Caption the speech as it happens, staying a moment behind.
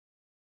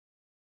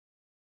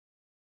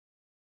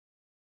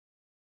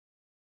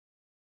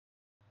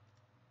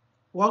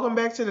Welcome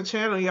back to the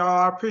channel, y'all.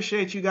 I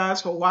appreciate you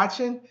guys for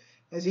watching.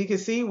 As you can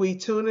see, we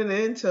tuning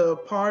in to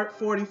part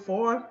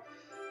 44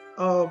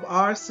 of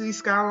our Cities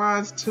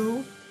Skylines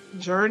II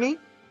journey.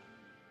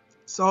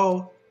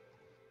 So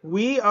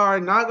we are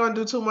not going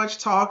to do too much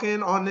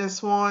talking on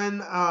this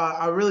one.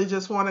 I really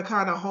just want to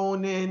kind of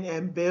hone in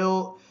and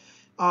build.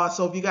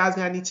 So if you guys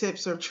got any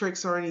tips or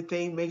tricks or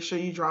anything, make sure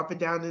you drop it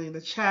down in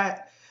the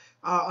chat.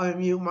 I'll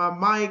unmute my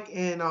mic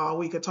and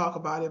we could talk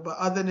about it. But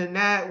other than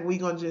that, we're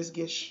going to just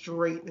get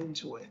straight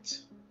into it.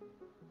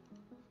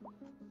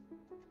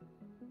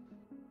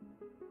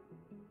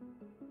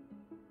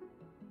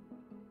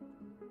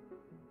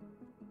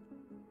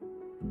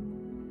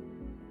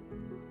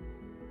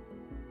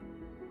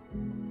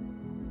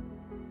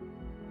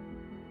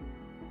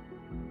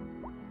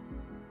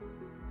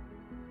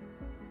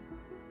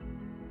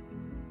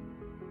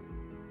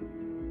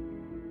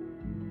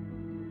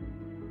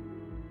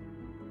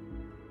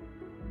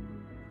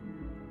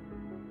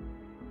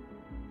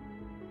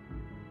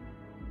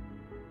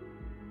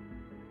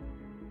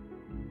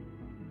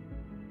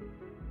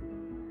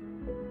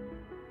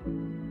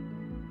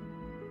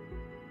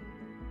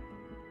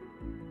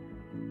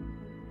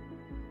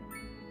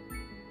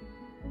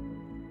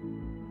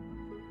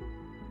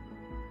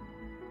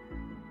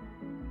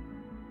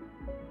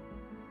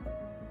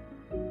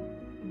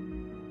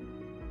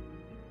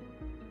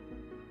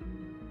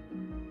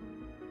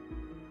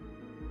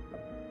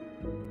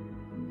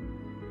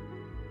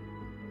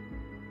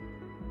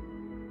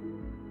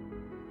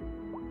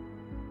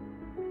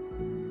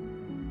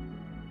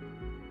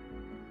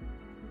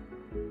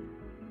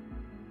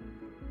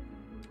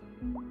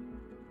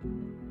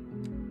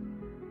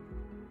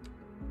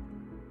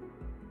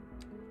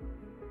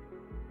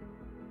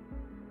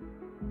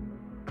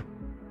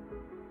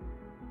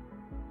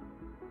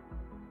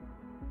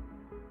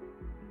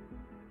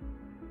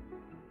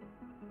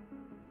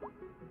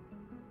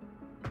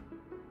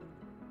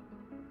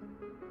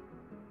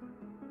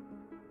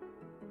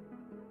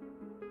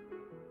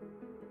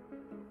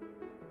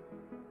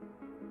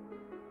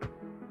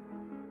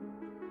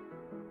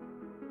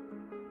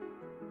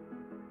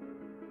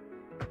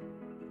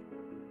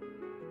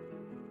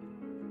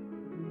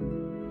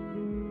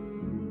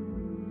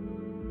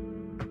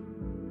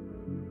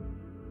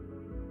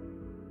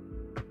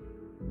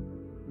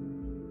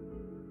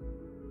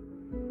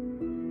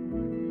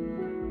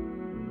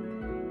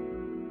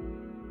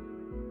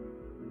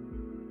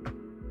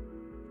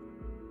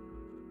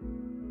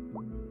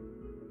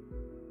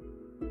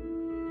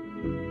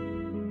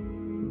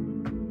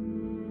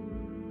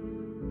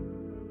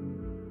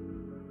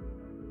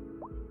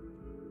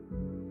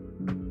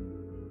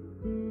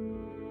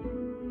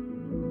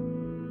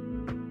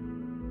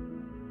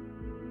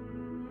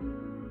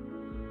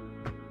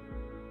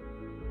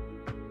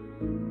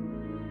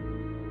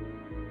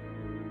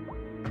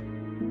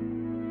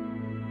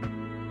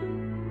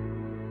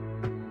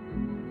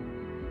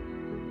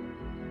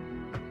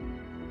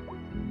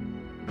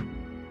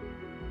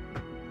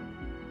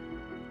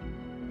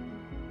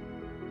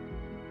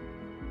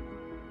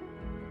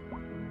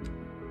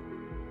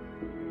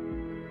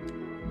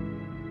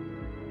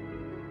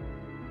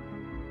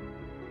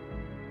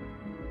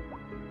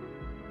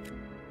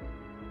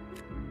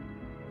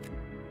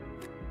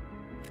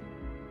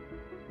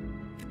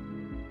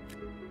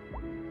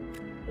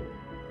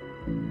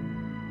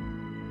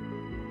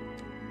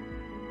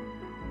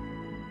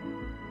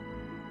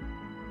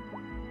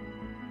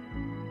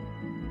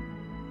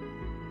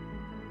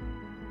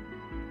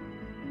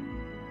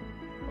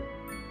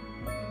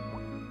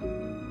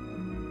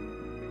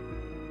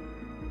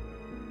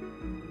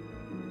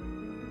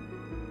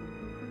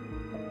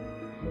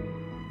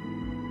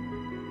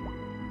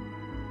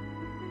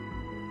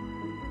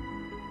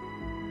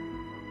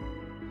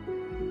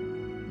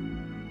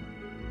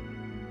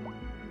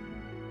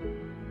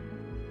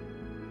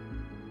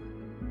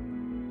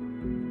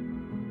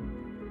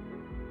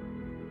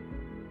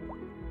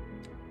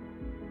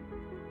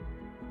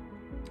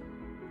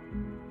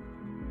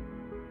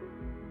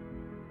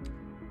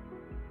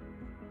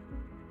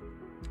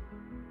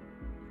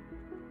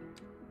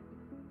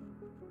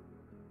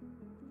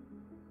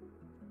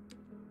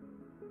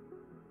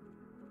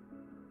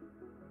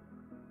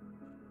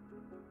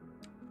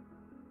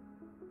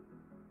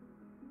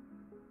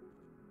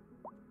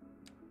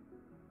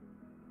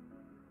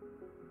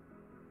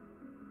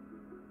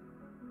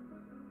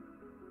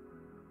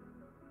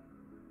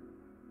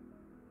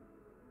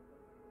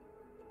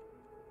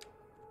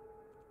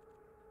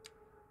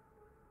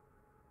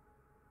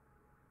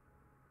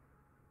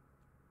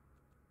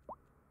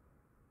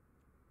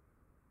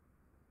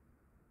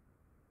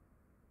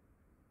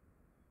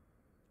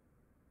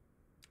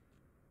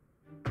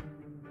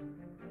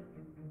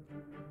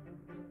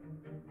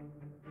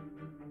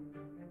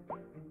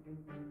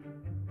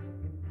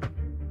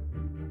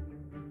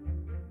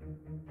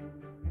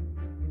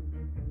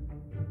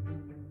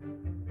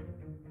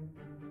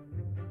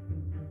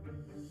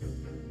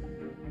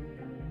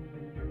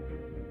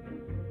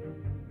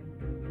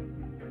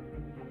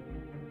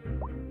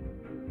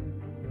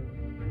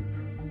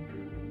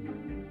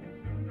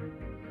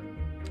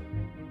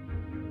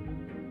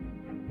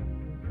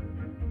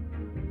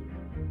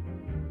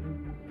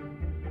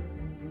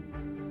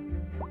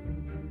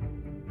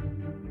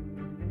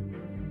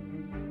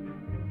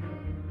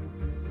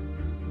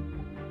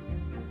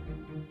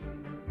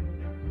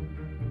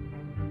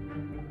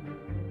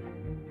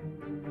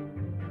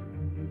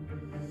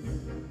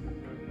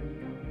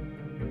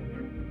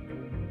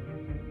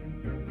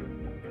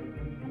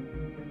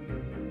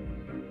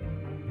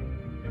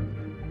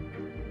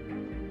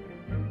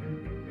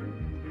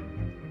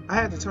 I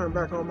had to turn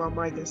back on my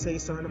mic and say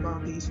something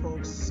about these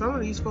folks. Some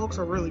of these folks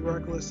are really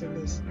reckless in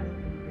this.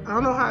 I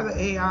don't know how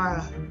the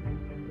AI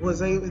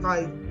was able,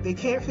 like, they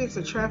can't fix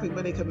the traffic,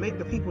 but they could make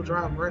the people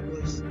drive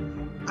reckless.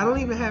 I don't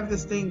even have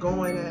this thing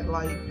going at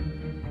like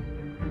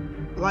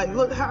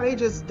look how they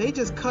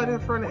just cut in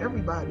front of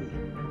everybody.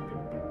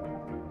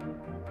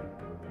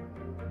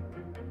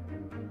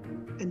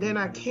 And then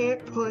I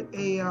can't put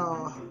a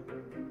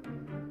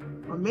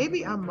or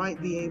maybe I might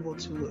be able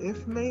to,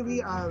 if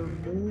maybe I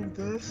move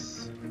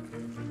this.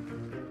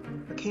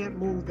 I can't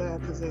move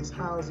that because there's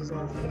houses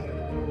off that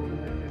road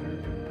right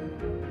there.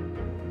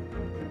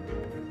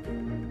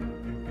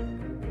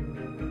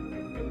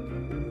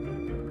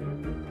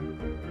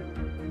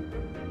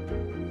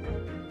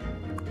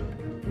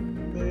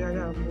 Maybe I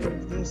gotta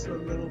move this a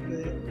little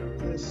bit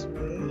this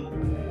way.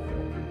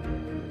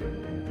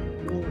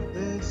 Move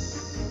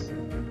this.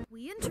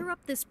 We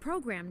interrupt this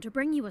program to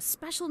bring you a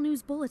special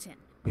news bulletin.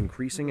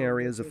 Increasing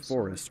areas of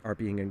forest are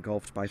being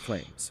engulfed by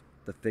flames.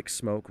 The thick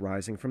smoke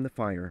rising from the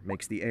fire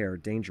makes the air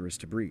dangerous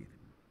to breathe.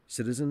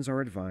 Citizens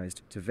are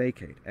advised to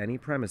vacate any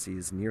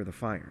premises near the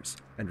fires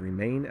and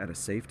remain at a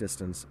safe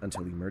distance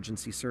until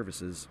emergency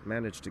services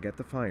manage to get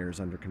the fires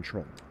under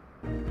control.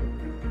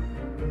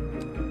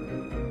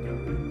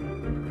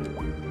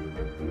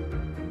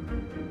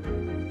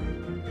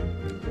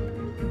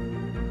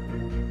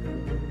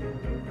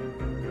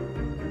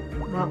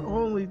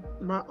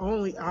 My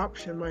only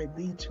option might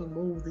be to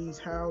move these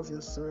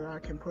houses so that I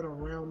can put a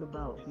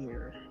roundabout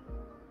here.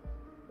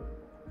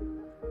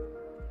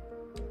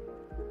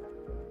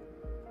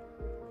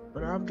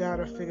 But I've got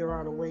to figure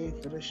out a way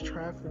for this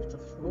traffic to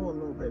flow a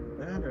little bit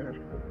better.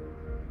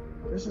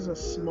 This is a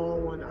small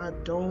one. I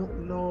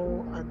don't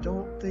know. I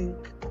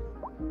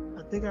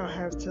think I'll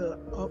have to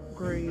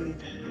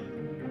upgrade.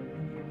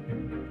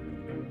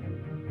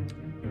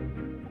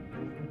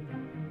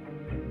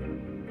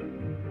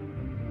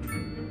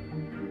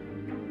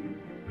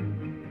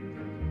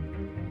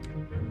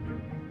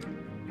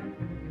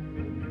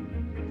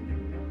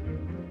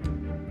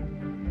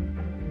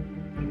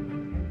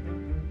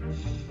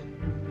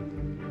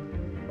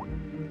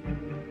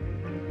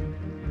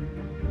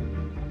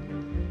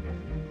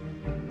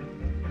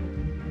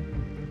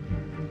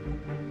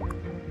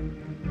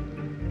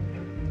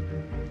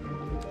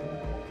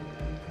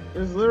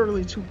 There's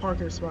literally 2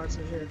 parking spots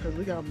in here because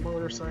we got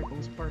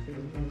motorcycles parking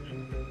in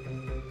here.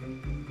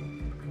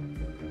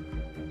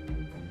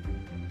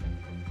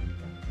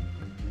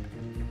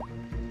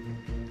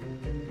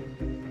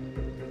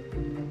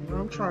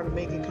 I'm trying to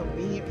make it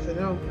convenient for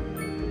them.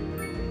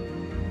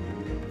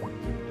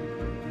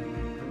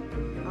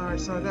 Alright,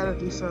 so I gotta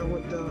do something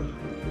with the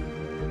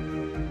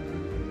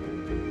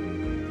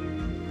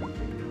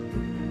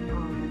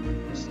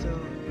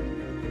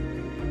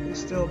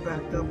it's still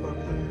backed up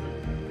here.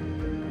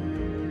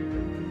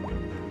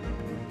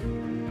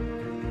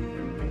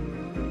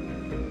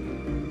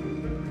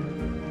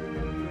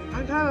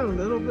 I got a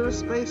little bit of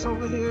space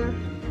over here.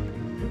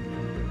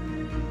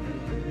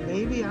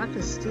 Maybe I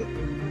could stick.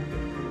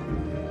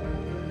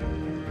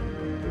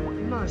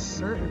 I'm not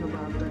certain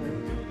about that.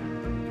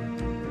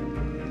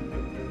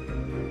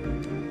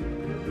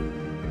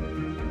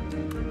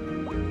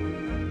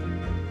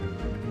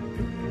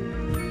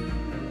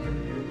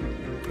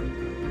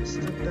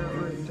 Stick that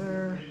right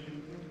there.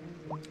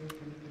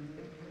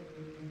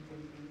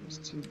 It's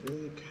too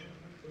big.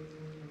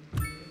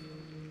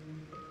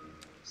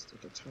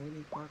 Stick a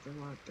tiny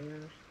parking lot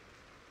there.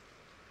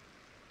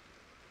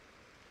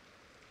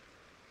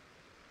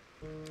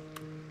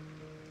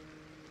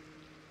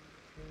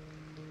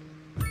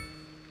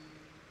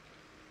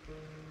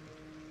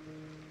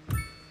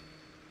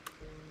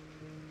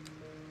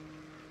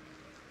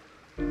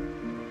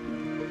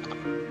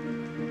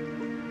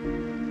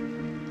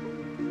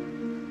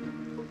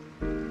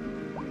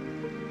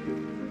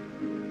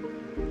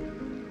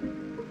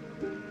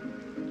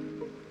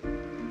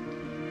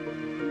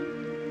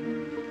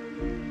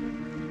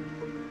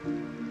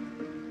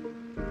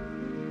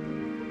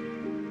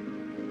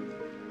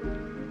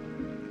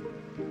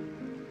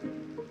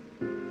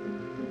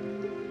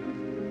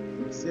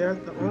 See,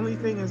 the only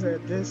thing is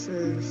that this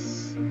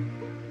is I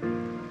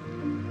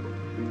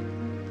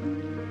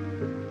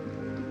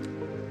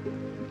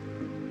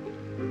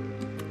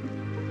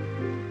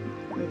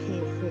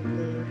can't fit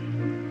there.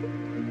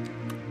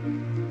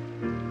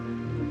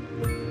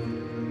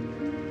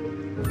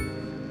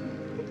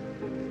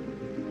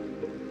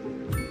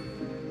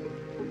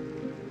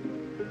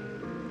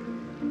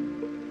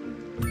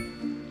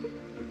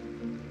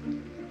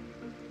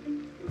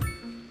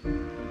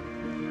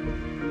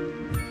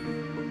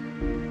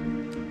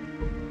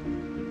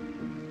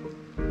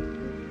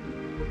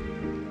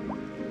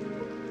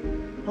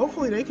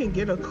 Hopefully they can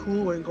get a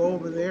clue and go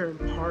over there and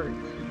park.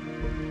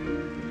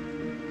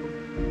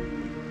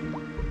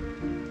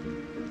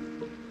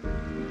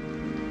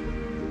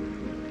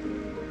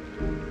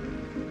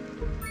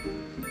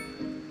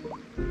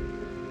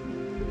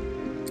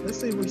 Let's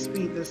see if we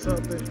speed this up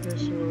if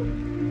this will.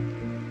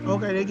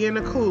 Okay, they're getting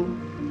a clue.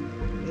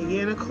 They're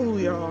getting a clue,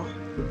 y'all.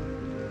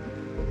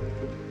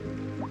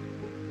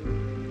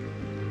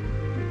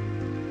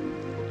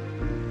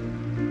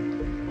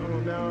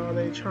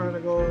 they trying to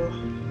go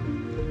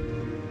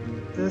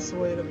this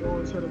way to go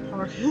into the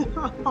parking.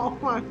 Oh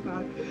my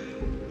god.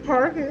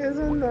 Parking is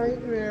a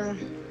nightmare.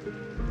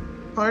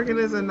 Parking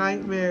is a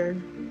nightmare.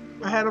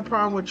 I had a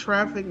problem with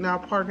traffic, now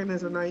parking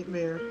is a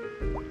nightmare.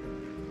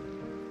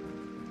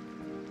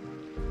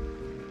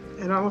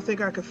 And I don't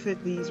think I could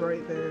fit these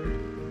right there.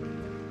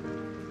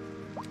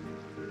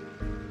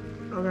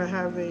 I'm gonna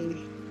have a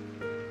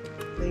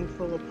thing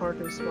full of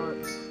parking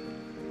spots.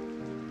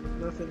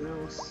 Nothing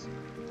else.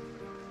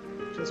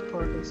 Just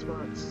parking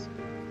spots.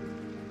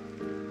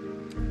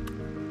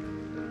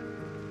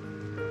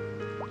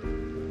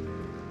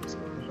 It's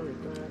gonna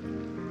hurt bad.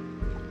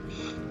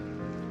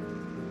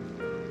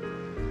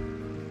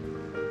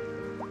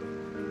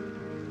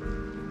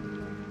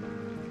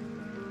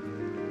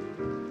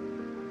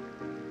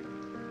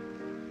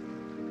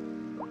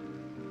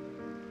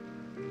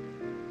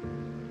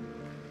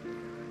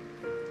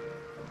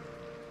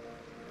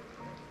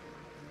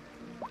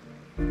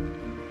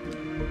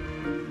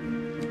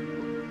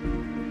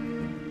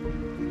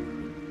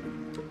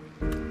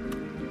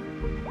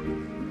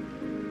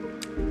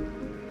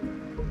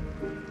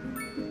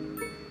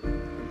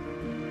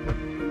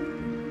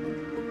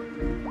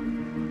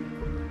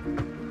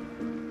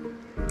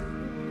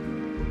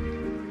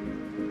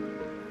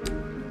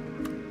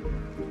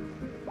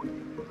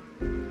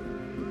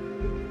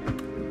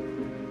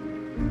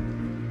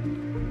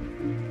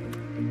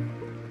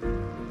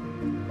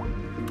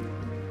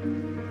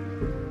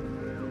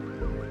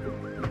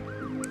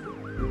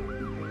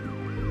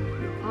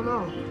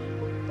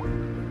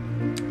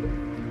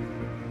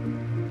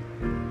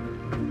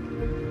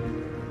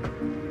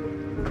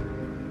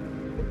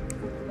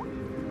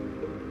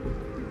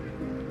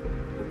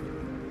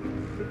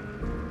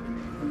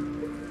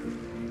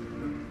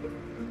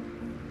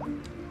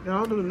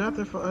 Y'all do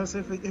nothing for us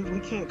if we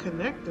can't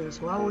connect this.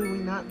 Why would we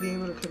not be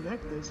able to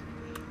connect this?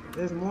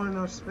 There's more than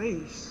enough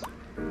space.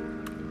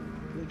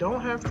 We don't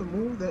have to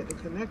move that to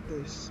connect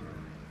this.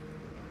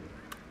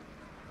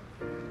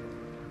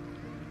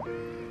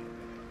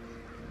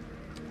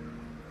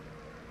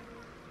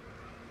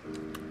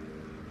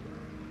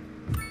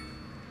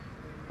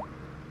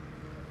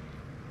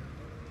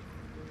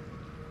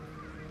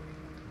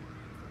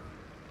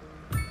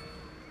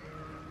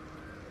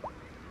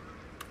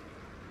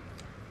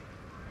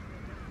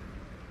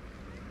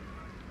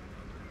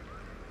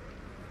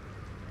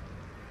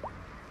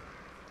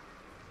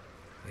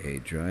 A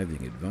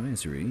driving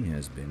advisory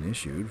has been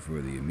issued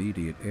for the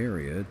immediate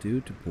area due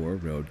to poor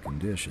road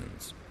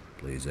conditions.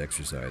 Please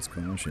exercise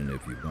caution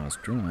if you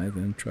must drive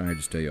and try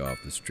to stay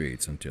off the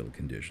streets until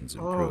conditions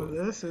improve.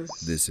 Oh,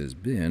 this has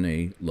been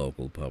a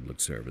local public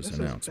service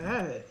announcement. Is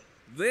bad.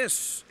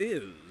 This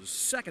is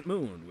Second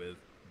Moon with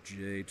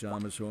J.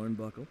 Thomas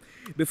Hornbuckle.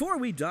 Before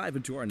we dive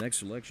into our next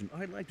selection,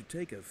 I'd like to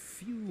take a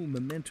few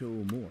memento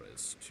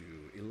moris to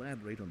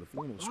elaborate on the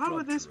formal structure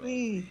of the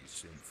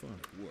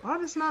symphonic work. Why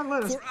does not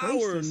let us For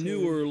our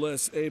newer,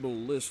 less able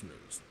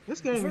listeners, this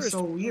game is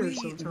so weird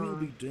sometimes. We'll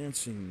be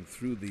dancing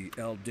through the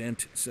al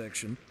dente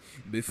section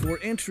before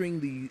entering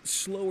the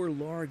slower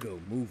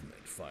largo movement,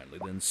 finally,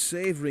 then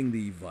savoring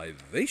the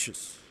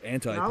vivacious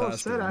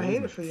anti-pastoral I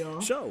hate it for y'all.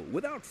 So,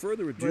 without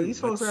further ado, these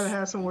folks gotta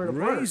have somewhere to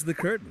raise the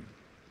curtain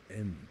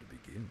and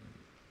begin.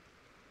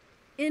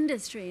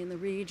 Industry in the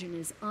region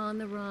is on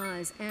the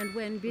rise, and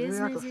when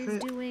business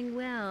is doing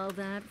well,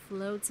 that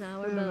floats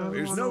our boat.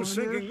 There's no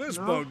sinking this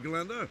boat,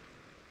 Glenda.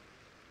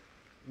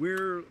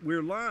 We're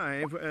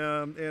live,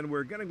 and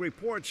we're getting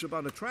reports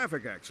about a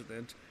traffic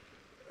accident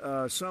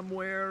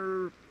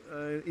somewhere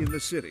in the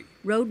city.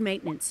 Road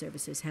maintenance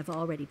services have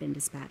already been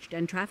dispatched,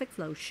 and traffic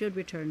flow should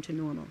return to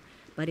normal.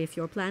 But if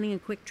you're planning a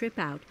quick trip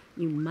out,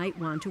 you might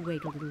want to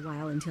wait a little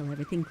while until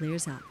everything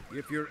clears up.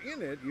 If you're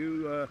in it,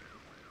 you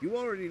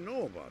already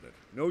know about it.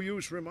 No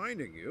use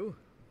reminding you.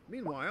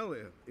 Meanwhile,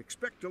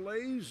 expect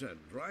delays and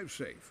drive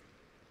safe.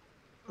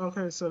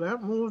 Okay, so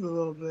that moved a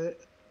little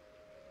bit.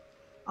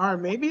 All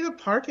right, maybe the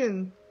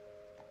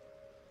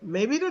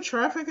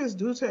traffic is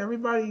due to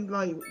everybody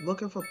like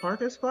looking for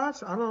parking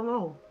spots. I don't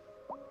know.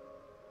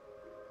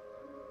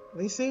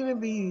 They seem to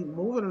be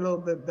moving a little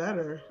bit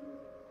better.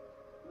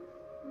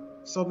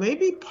 So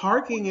maybe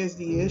parking is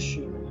the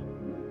issue.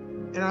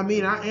 And I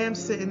mean, I am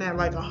sitting at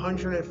like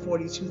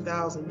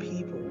 142,000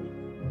 people.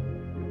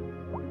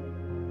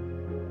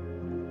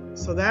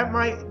 So that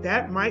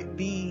might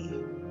be,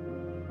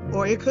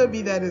 or it could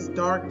be that it's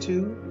dark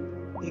too.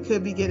 It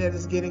could be that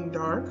it's getting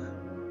dark.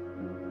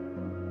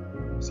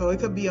 So it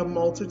could be a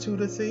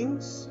multitude of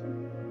things.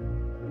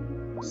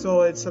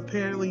 So it's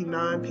apparently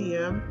 9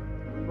 p.m.,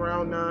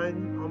 around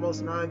 9,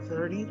 almost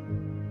 9:30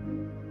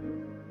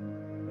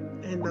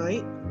 at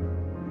night.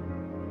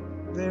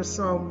 There's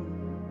some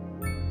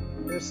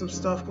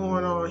stuff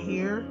going on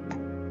here.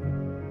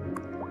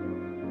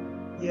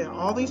 Yeah,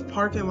 all these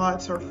parking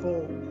lots are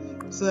full.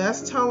 So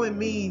that's telling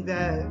me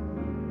that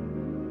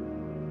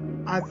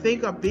I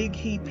think a big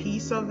key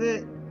piece of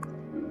it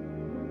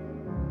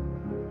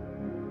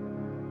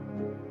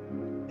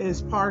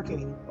is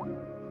parking.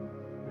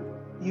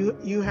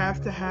 You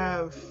have to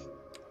have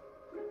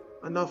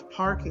enough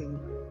parking.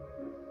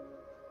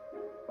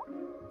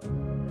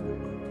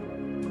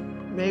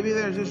 Maybe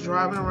they're just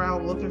driving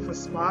around looking for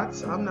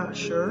spots. I'm not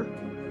sure.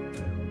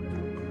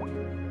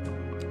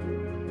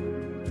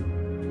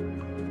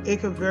 It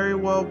could very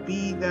well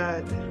be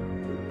that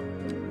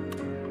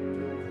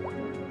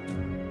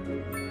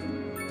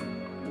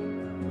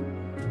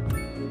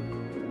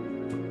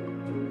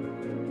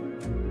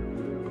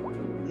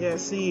yeah,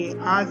 see,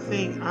 I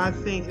think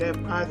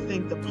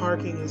the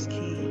parking is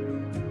key.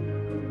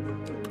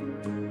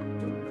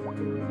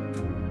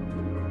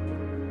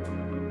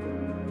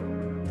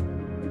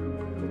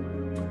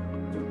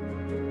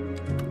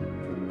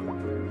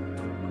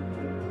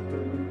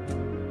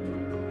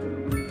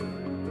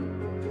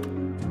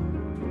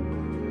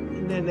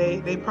 And then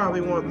they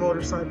probably want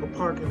motorcycle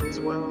parking as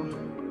well.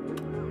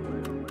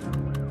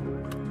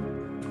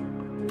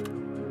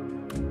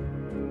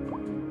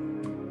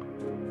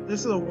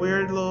 This is a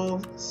weird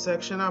little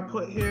section I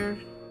put here,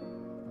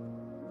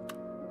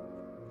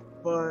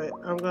 but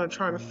I'm gonna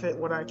try to fit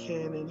what I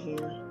can in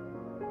here.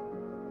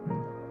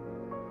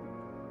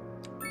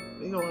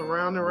 We're going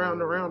round and round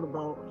and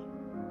roundabout.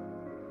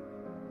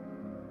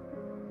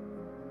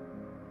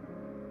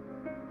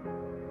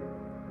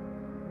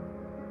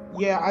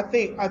 Yeah, I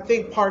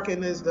think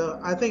parking is a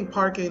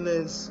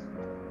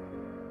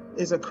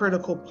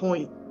critical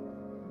point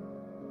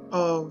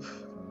of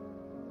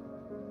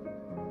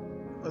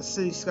a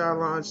Cities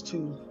Skylines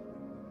 2.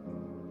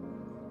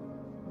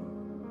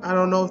 I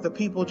don't know if the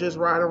people just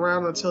ride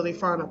around until they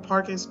find a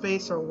parking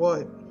space or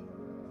what,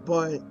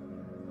 but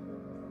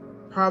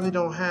probably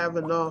don't have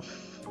enough.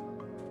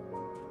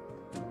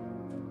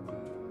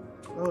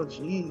 Oh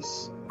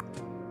jeez.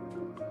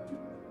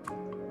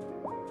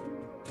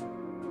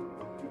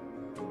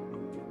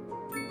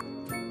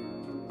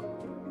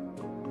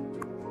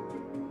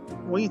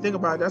 When you think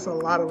about it, that's a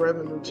lot of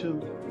revenue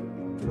too,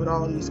 with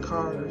all these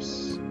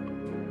cars.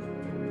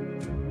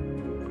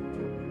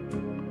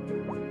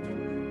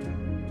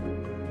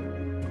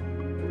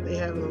 They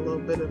having a little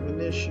bit of an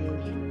issue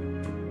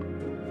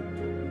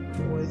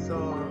with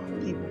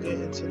people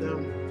getting to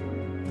them.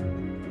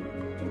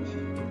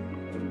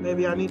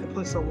 Maybe I need to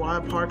put some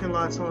wide parking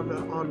lots on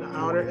the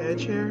outer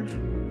edge here.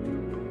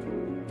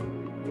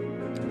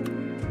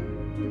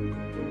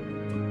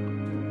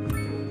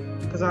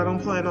 Because I don't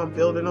plan on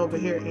building over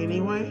here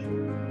anyway.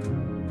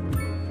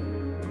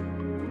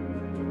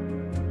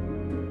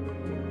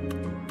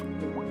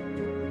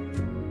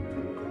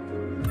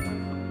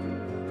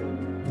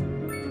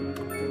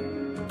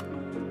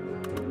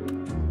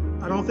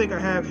 I don't think I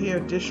have here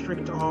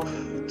district off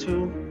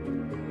too.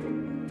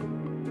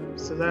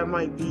 So that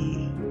might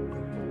be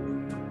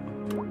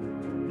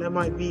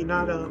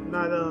not a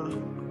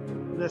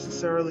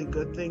necessarily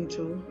good thing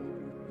too.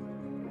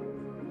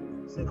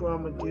 I think what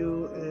I'm gonna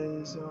do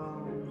is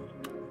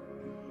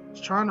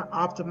just trying to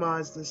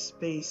optimize this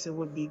space. It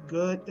would be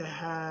good to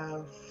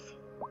have,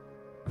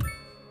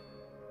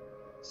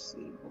 let's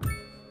see.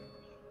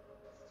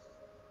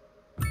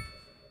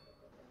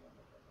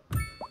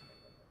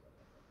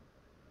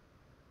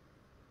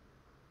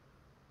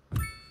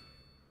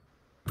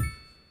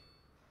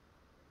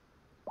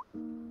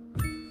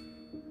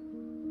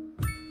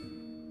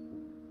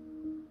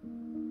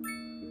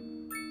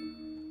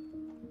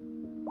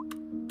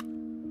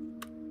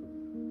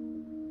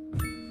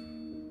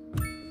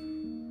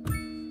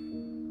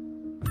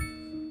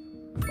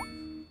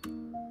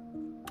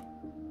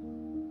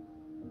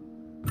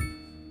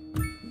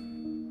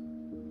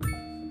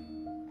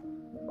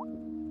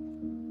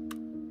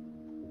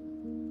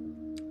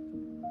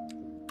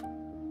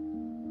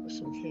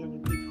 Some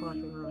canopy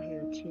parking around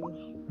here too.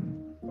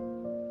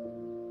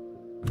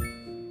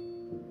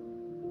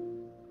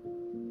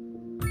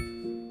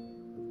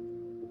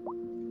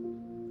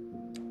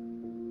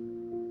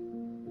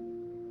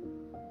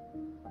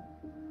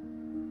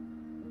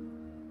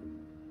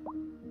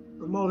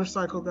 The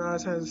motorcycle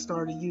guys hasn't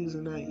started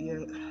using that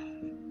yet.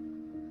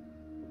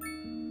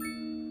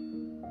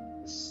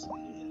 Let's see.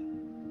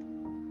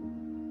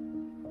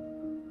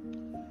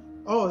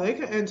 Oh, they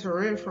can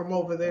enter in from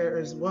over there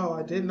as well.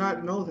 I did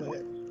not know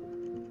that.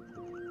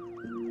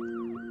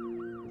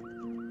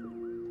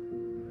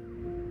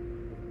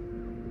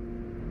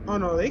 Oh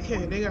no, they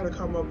can't. They gotta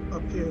come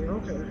up here.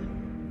 Okay.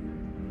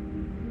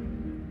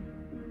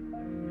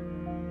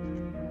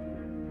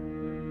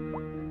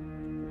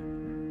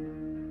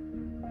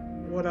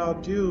 What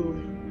I'll do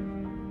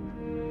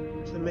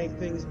to make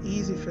things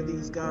easy for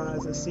these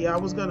guys, and see, I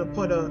was gonna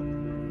put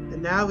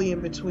an alley in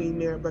between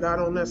there, but I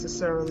don't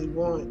necessarily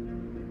want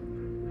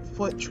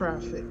foot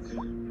traffic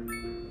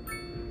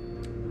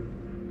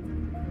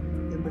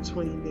in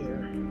between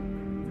there.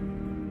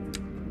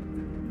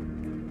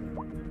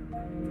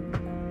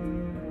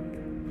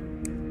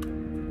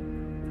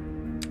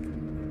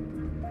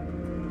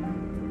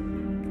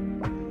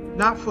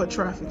 Not foot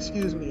traffic,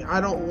 excuse me.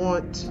 I don't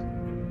want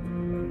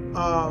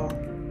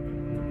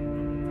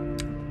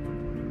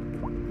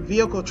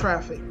vehicle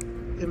traffic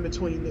in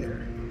between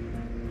there.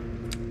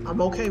 I'm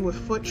okay with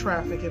foot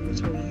traffic in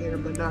between here,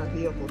 but not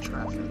vehicle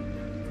traffic.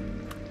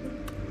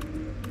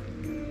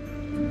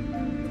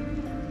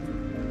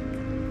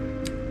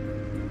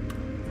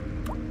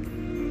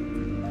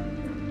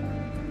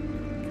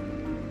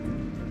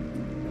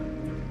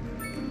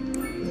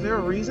 Is there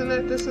a reason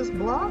that this is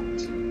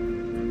blocked?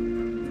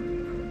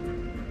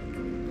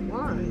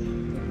 Why?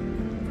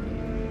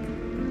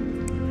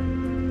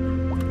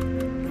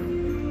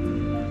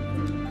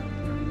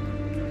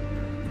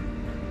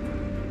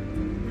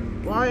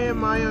 Why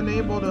am I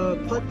unable to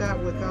put that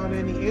without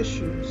any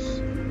issues?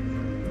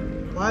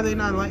 Why are they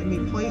not letting me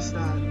place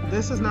that?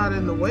 This is not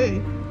in the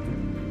way.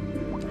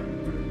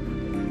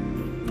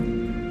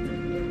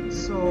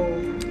 So,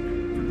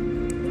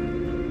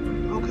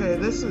 okay,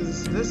 this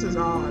is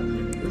odd.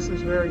 This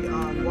is very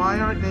odd. Why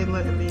aren't they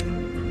letting me?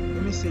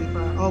 Let me see if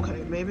I.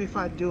 Okay, maybe if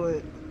I do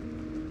it.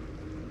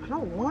 I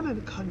don't want to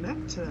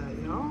connect to that,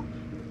 y'all.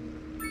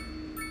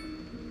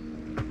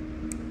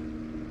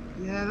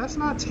 Yeah, that's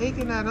not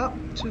taking that up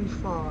too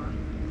far.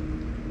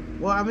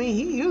 Well, I mean,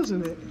 he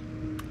using it.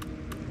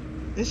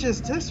 It's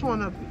just this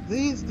one up.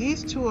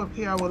 These two up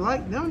here. I would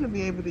like them to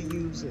be able to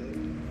use it.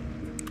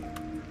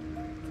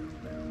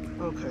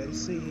 Okay,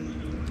 see.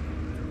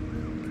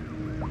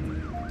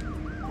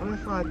 What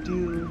if I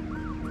do?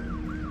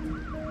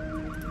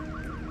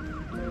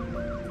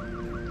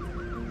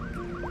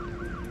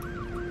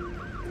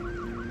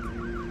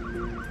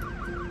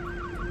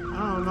 I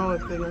don't know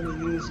if they're going to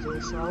use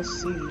this. I'll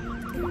see.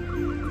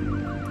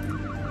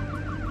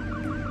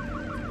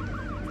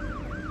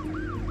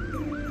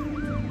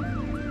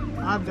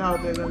 I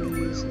doubt they're going to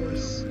use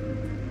this.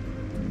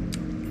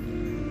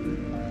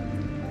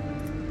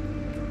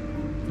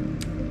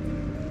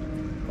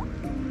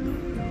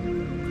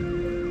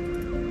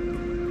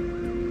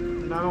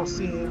 And I don't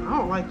see it. I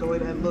don't like the way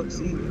that looks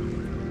either.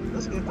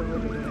 Let's get the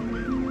rid of that.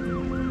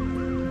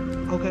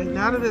 Okay,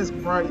 now that it's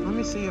bright, let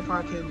me see if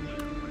I can...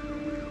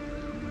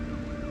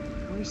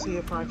 Let me see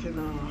if I can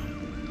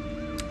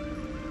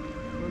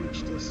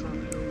reach this up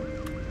here.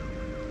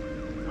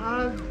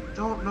 I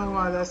don't know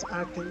why that's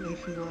acting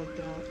iffy like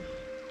that.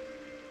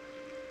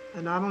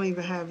 And I don't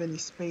even have any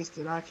space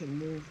that I can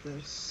move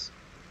this.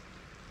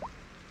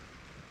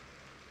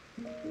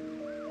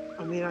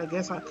 I mean, I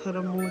guess I could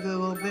have moved it a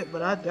little bit,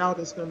 but I doubt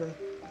it's gonna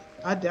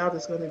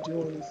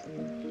do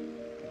anything.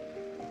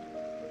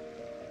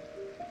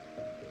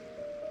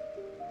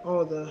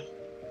 Oh,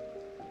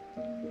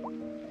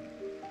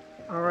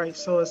 Alright,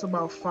 so it's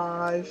about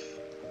 5,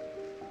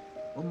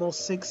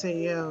 almost 6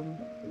 a.m.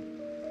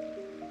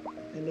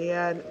 And they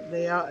out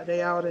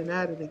and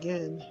at it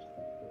again.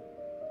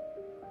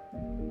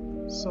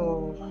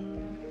 So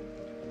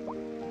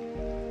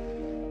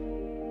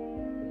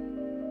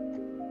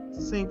I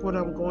think what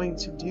I'm going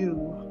to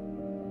do.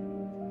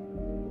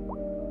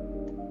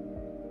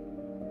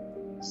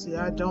 See,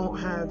 I don't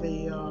have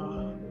a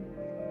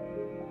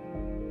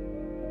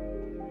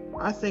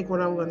I think what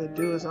I'm gonna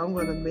do is I'm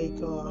gonna make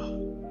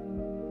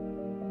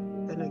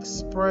an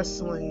express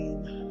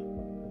lane,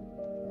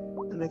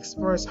 an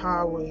express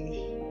highway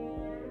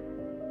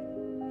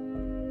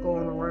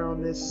going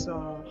around this,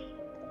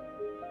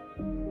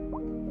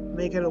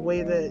 make it a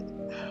way that,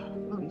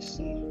 let me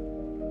see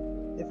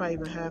if I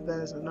even have that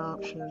as an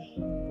option,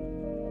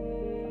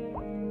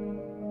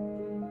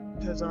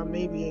 because I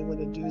may be able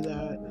to do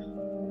that.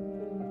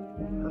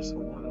 That's the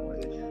one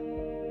way.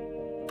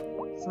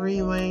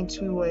 3-lane,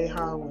 2-way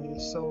highway.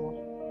 So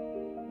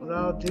what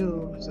I'll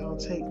do is I'll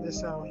take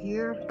this out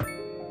here,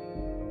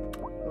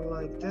 go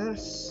like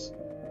this.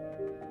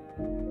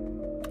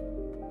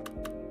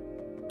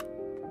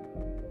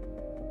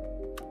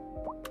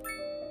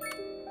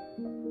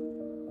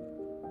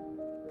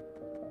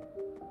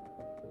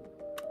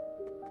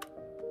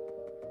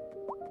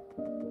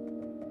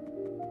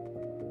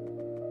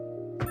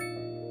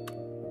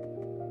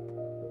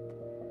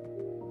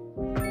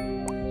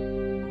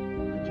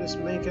 Just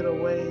make it a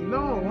way.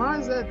 No, why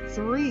is that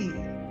 3?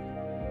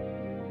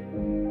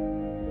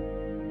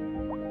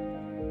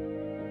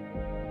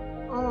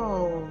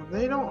 Oh,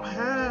 they don't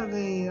have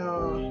a,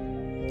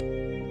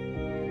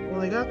 well,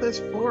 they got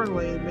this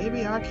 4-lane.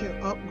 Maybe I can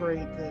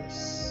upgrade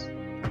this.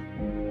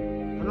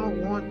 I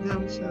don't want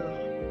them to,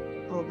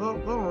 oh,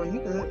 go on, you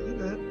good, you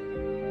good.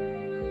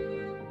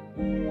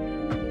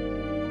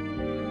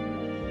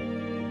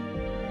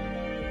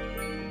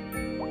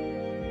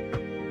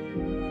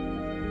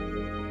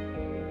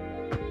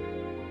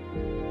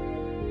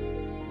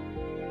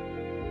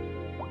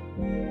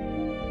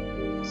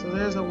 So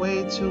there's a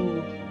way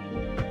to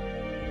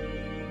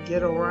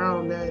get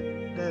around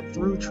that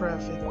through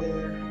traffic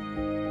there.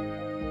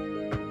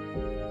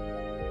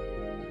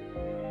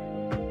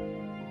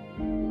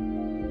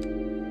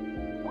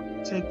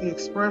 Take the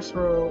express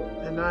road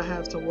and not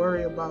have to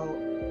worry about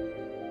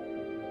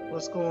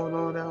what's going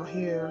on out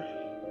here.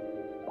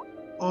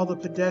 All the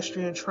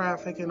pedestrian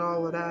traffic and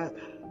all of that.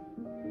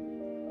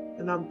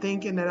 And I'm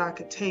thinking that I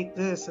could take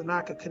this and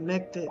I could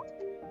connect it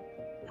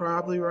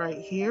probably right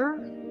here.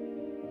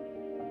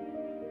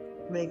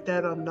 Make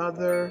that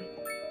another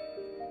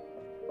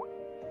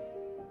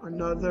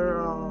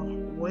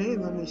way.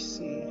 Let me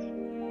see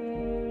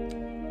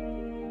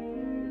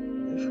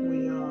if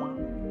we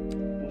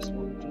just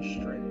want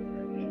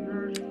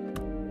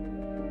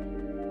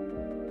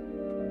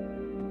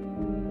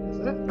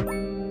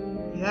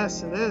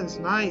Yes, it is.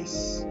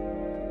 Nice.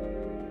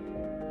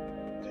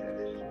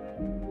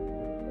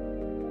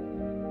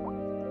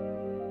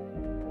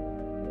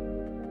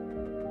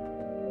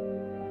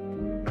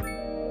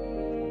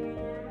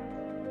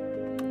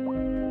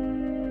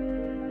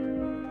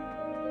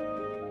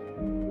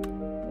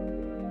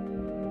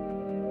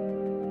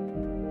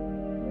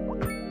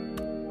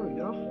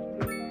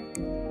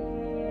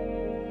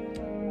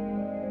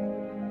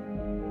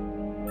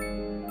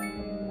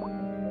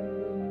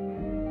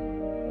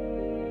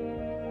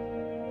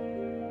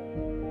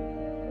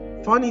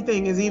 Funny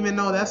thing is, even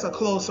though that's a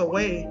close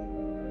away,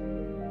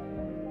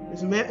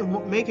 it's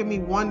making me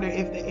wonder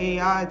if the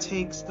AI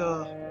takes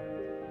the.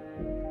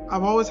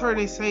 I've always heard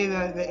they say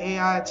that the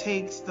AI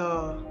takes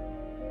the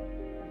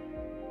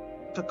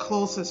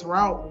closest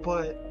route,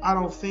 but I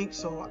don't think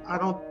so. I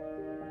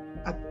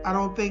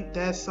don't think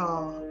that's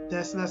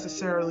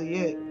necessarily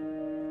it.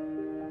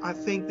 I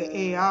think the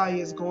AI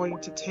is going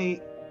to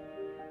take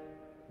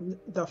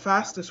the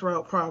fastest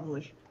route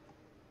probably.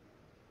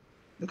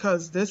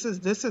 Because this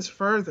is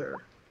further.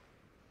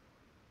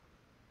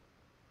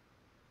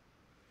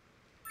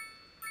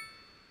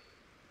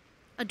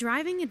 A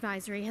driving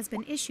advisory has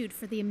been issued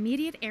for the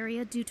immediate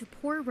area due to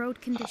poor road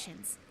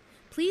conditions.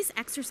 Please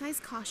exercise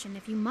caution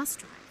if you must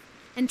drive,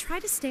 and try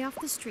to stay off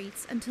the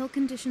streets until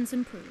conditions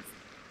improve.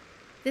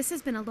 This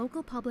has been a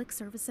local public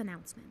service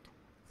announcement.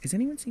 Has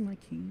anyone seen my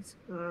keys?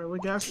 Alright, we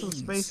got some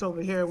space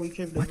over here we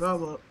can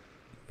develop.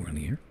 We're in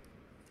the air?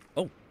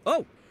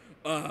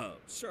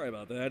 Sorry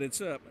about that. It's,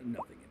 nothing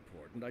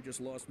important. I just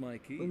lost my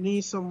keys. We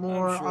need some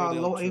more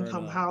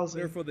low-income housing.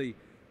 They're for the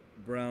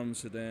brown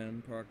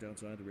sedan parked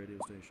outside the radio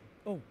station.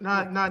 Oh,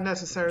 not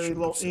necessarily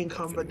low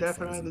income, but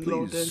definitely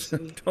low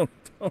density. Don't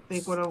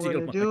think what I'm steal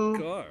gonna my do.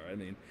 car. I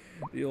mean,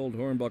 the old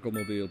Hornbuckle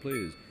mobile,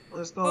 please.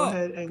 Let's go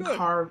ahead and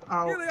carve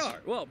out. Here they are.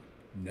 Well,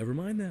 never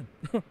mind then.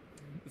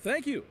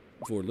 Thank you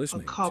for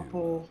listening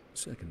to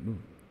Second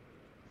Moon.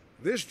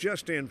 This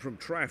just in from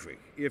traffic.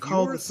 If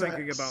you're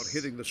thinking about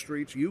hitting the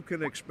streets, you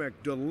can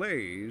expect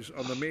delays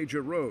on the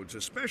major roads,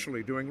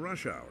 especially during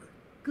rush hour.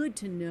 Good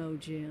to know,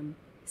 Jim.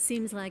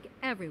 Seems like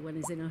everyone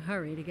is in a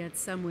hurry to get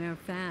somewhere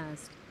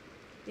fast.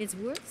 It's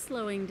worth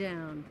slowing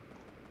down.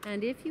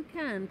 And if you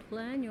can,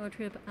 plan your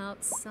trip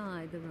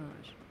outside the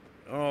rush.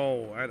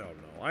 Oh, I don't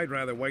know. I'd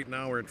rather wait an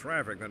hour in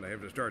traffic than to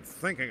have to start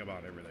thinking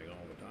about everything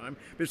all the time.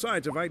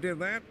 Besides, if I did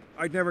that,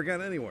 I'd never get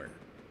anywhere.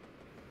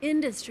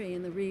 Industry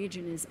in the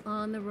region is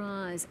on the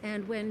rise,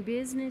 and when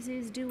business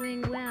is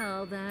doing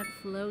well, that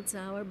floats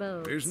our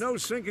boats. There's no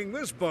sinking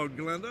this boat,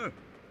 Glenda.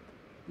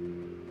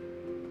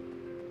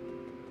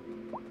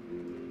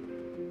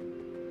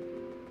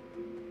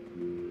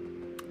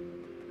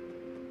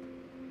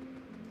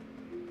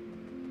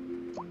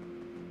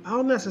 I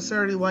don't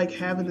necessarily like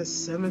having a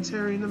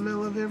cemetery in the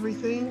middle of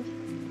everything.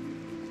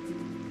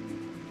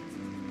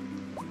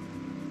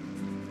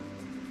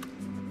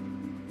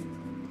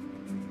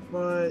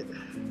 But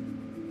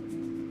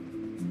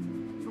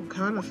I'm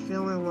kind of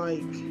feeling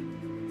like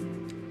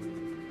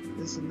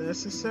it's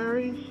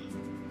necessary.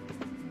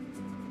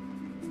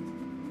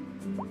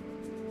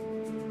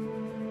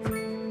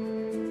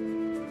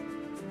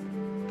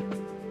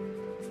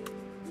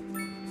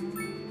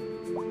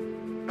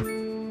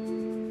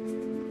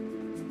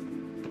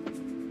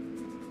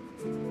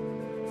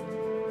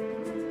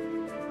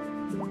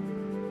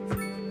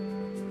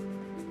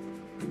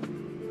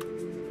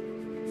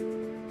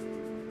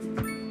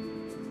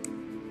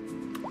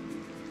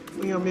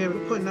 We gonna be able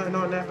to put nothing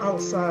on that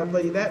outside,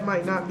 but that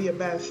might not be a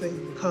bad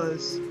thing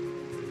because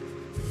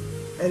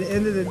at the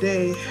end of the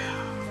day,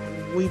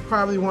 we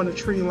probably want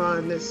to tree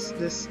line this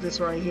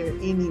right here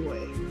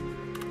anyway.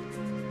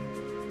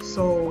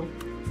 So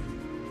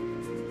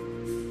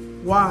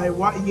why?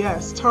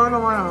 Yes, turn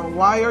around.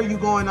 Why are you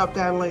going up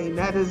that lane?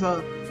 That is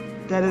a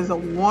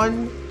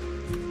one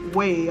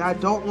way. I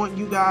don't want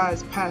you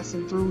guys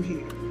passing through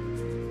here.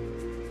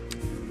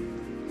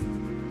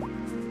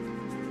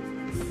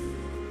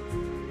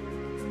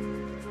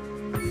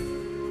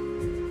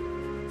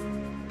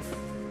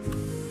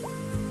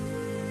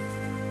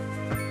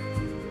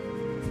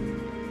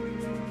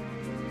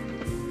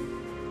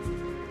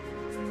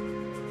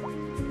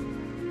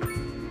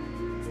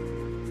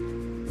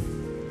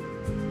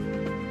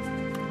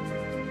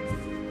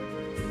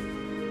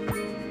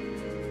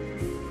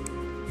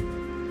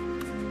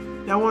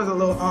 That one's a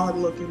little odd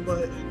looking,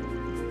 but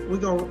we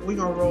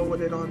gonna roll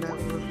with it on that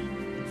one.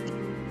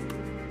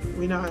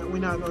 We not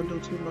gonna do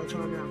too much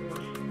on that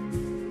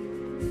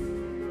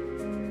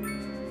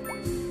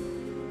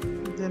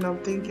one. Then I'm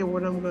thinking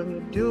what I'm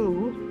gonna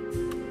do.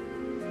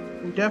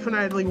 We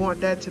definitely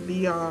want that to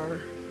be our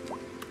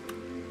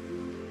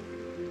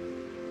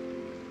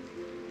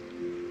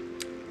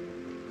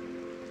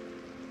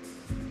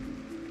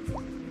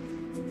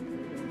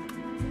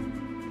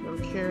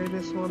carry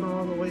this one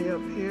all the way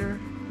up here.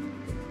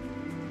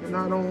 And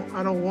I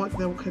don't want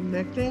them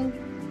connecting.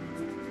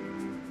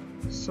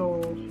 So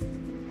I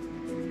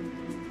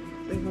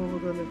think what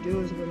we're gonna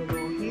do is we're gonna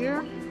go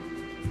here.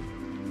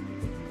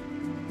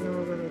 Then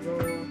we're gonna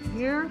go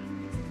here.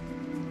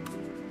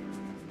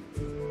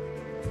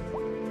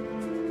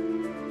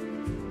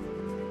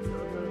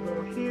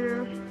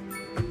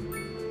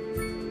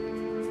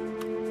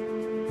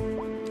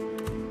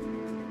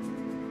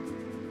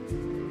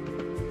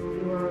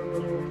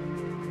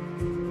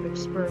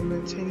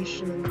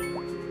 Experimentation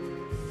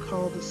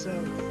cul-de-sac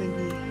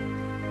thingy.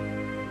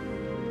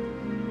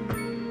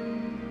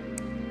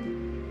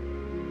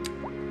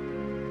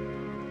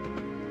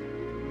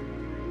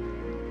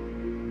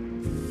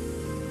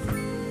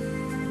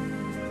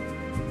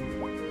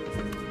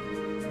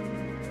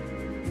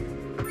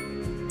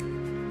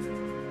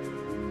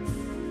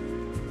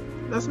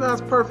 That's not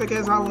as perfect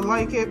as I would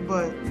like it,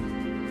 but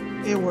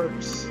it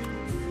works.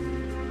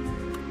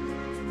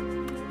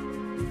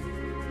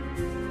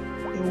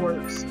 It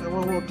works. And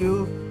what we'll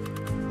do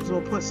is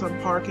we'll put some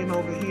parking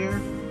over here.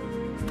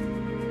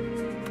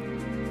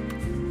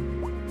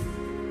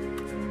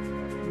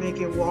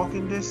 Make it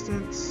walking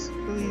distance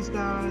for these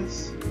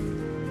guys.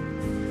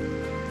 And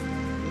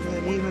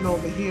then even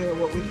over here,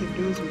 what we can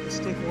do is we can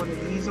stick one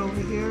of these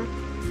over here.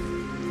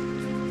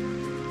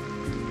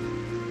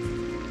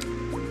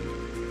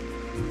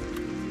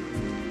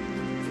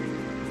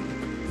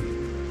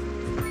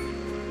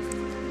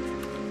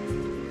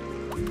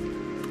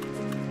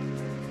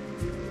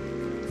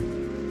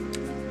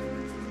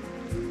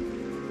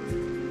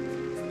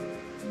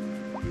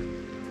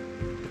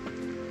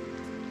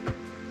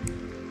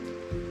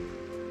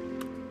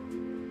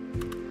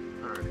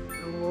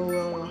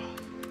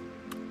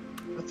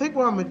 I think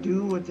what I'm gonna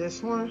do with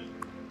this one,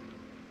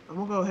 I'm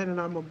gonna go ahead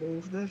and I'm gonna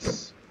move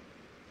this.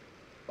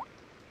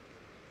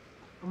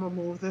 I'm gonna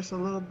move this a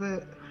little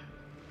bit.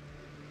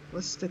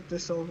 Let's stick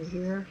this over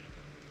here.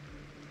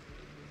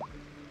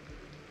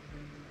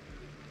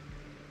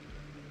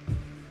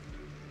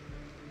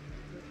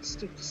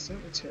 Stick the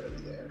cemetery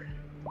there.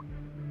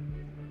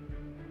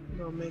 I'm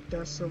gonna make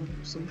that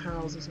some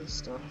houses and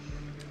stuff.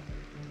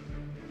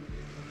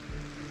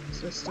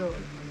 Is there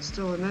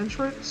still an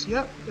entrance?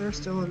 Yep, there's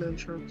still an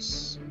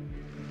entrance.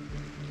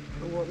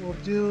 And what we'll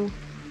do,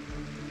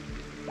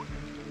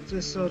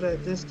 just so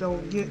that this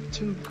don't get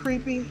too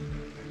creepy,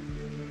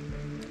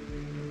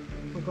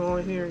 we'll go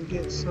in here and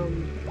get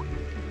some.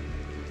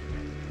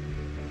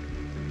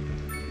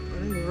 I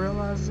didn't even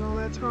realize it's all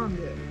that time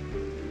yet.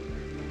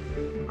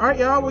 Alright,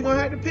 y'all, we're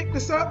gonna have to pick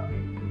this up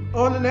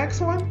on the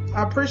next one.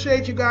 I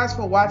appreciate you guys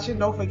for watching.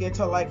 Don't forget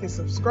to like and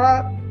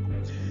subscribe.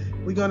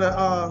 We're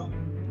gonna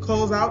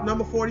close out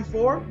number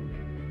 44.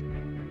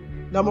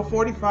 Number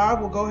 45,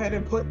 we'll go ahead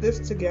and put this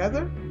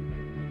together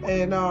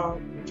and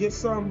get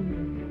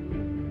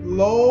some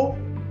low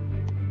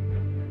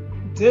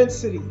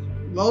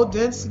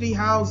density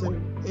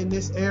housing in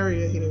this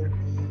area here.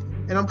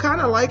 And I'm kind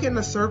of liking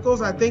the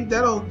circles. I think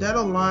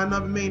that'll line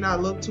up. It may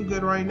not look too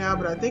good right now,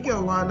 but I think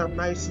it'll line up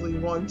nicely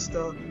once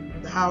the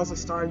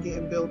houses start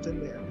getting built in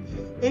there.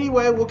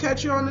 Anyway, we'll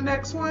catch you on the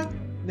next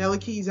one. Nelly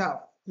Keys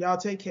out. Y'all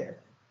take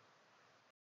care.